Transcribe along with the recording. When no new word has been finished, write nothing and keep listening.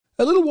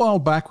A little while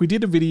back, we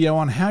did a video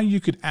on how you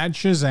could add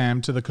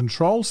Shazam to the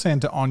control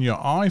center on your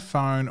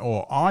iPhone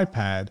or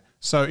iPad.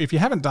 So if you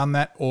haven't done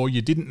that or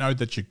you didn't know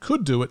that you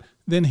could do it,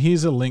 then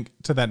here's a link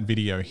to that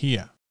video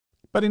here.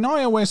 But in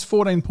iOS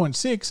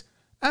 14.6,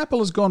 Apple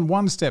has gone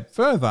one step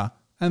further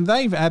and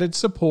they've added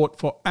support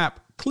for app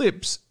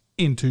clips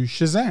into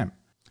Shazam.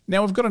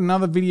 Now we've got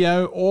another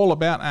video all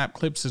about app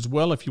clips as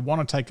well if you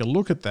want to take a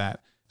look at that.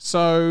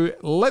 So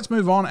let's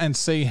move on and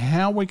see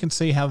how we can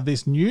see how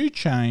this new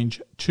change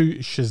to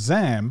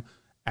Shazam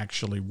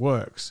actually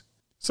works.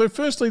 So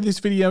firstly, this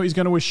video is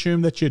going to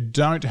assume that you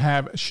don't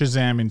have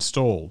Shazam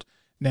installed.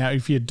 Now,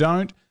 if you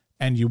don't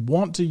and you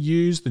want to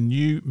use the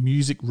new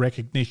music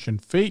recognition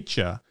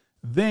feature,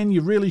 then you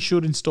really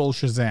should install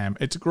Shazam.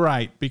 It's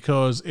great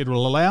because it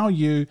will allow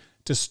you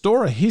to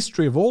store a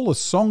history of all the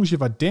songs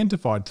you've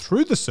identified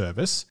through the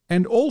service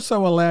and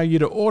also allow you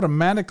to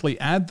automatically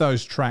add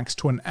those tracks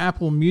to an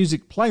Apple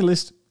Music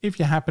playlist if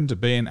you happen to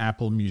be an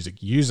Apple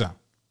Music user.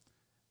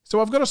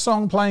 So I've got a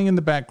song playing in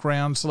the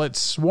background, so let's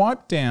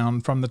swipe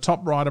down from the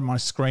top right of my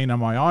screen on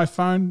my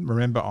iPhone.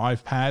 Remember,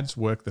 iPads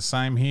work the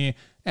same here,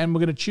 and we're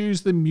going to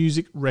choose the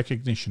music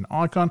recognition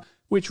icon,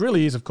 which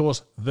really is, of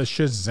course, the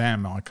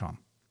Shazam icon.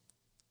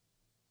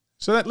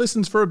 So that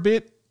listens for a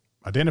bit,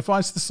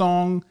 identifies the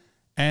song,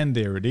 and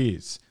there it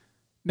is.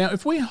 Now,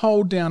 if we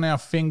hold down our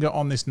finger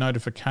on this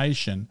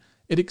notification,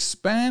 it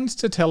expands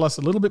to tell us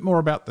a little bit more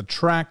about the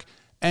track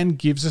and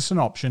gives us an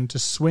option to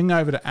swing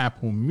over to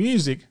Apple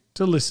Music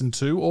to listen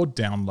to or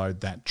download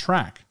that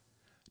track.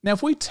 Now,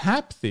 if we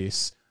tap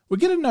this, we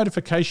get a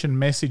notification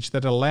message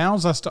that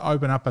allows us to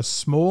open up a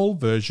small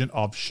version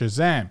of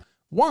Shazam,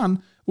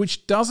 one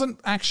which doesn't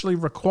actually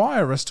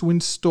require us to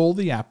install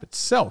the app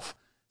itself.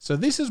 So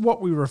this is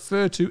what we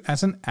refer to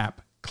as an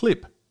app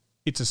clip.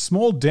 It's a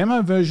small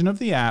demo version of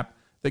the app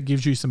that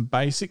gives you some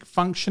basic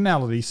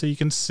functionality so you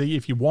can see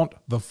if you want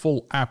the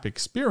full app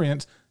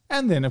experience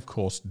and then, of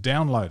course,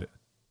 download it.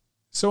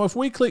 So if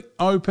we click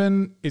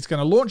open, it's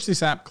going to launch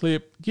this app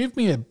clip, give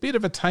me a bit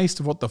of a taste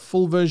of what the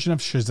full version of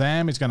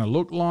Shazam is going to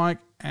look like.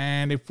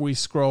 And if we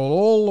scroll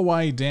all the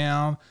way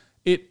down,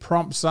 it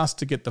prompts us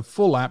to get the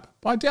full app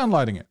by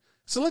downloading it.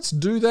 So let's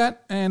do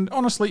that. And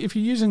honestly, if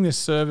you're using this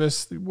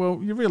service, well,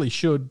 you really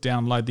should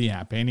download the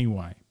app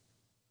anyway.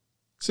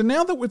 So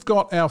now that we've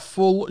got our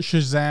full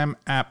Shazam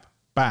app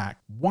back,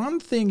 one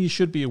thing you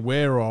should be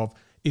aware of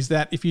is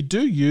that if you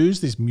do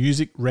use this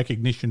music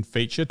recognition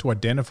feature to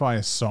identify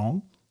a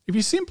song, if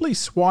you simply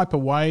swipe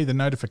away the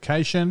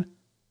notification,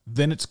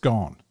 then it's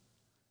gone.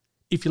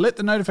 If you let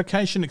the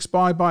notification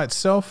expire by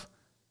itself,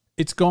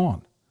 it's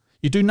gone.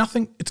 You do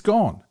nothing, it's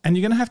gone. And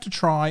you're going to have to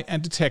try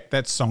and detect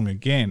that song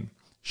again.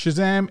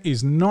 Shazam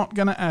is not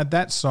going to add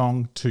that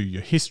song to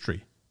your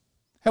history.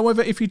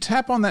 However, if you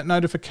tap on that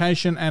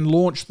notification and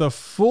launch the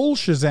full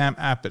Shazam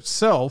app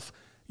itself,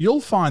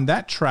 you'll find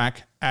that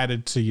track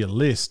added to your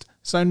list.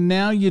 So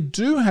now you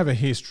do have a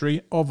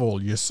history of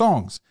all your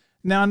songs.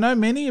 Now, I know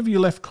many of you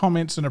left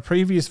comments in a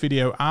previous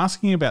video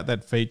asking about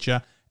that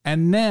feature,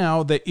 and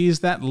now there is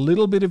that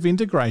little bit of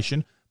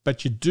integration,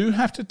 but you do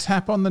have to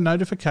tap on the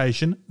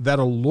notification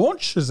that'll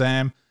launch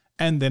Shazam,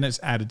 and then it's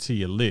added to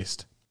your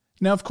list.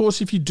 Now, of course,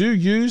 if you do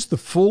use the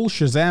full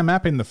Shazam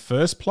app in the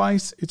first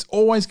place, it's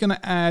always going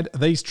to add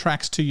these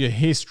tracks to your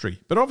history.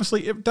 But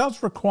obviously, it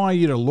does require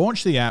you to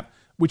launch the app,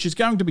 which is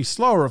going to be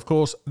slower, of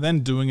course,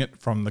 than doing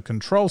it from the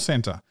control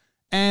center.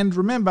 And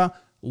remember,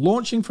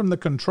 launching from the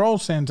control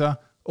center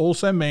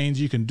also means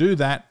you can do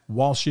that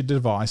whilst your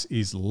device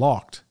is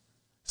locked.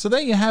 So there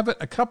you have it,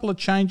 a couple of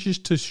changes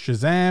to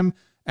Shazam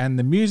and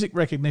the music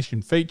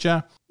recognition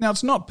feature. Now,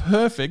 it's not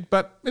perfect,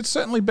 but it's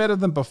certainly better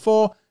than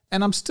before.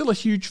 And I'm still a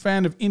huge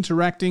fan of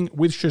interacting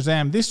with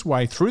Shazam this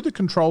way through the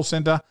control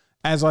center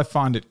as I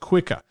find it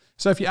quicker.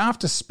 So if you're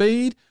after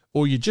speed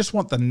or you just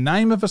want the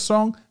name of a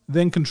song,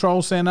 then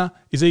control center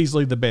is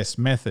easily the best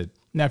method.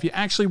 Now, if you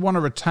actually want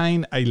to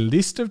retain a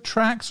list of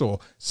tracks or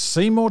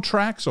see more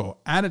tracks or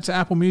add it to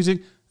Apple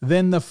Music,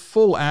 then the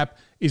full app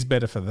is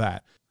better for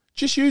that.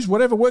 Just use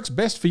whatever works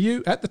best for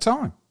you at the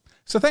time.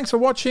 So thanks for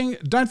watching.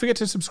 Don't forget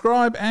to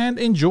subscribe and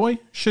enjoy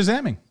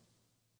Shazamming.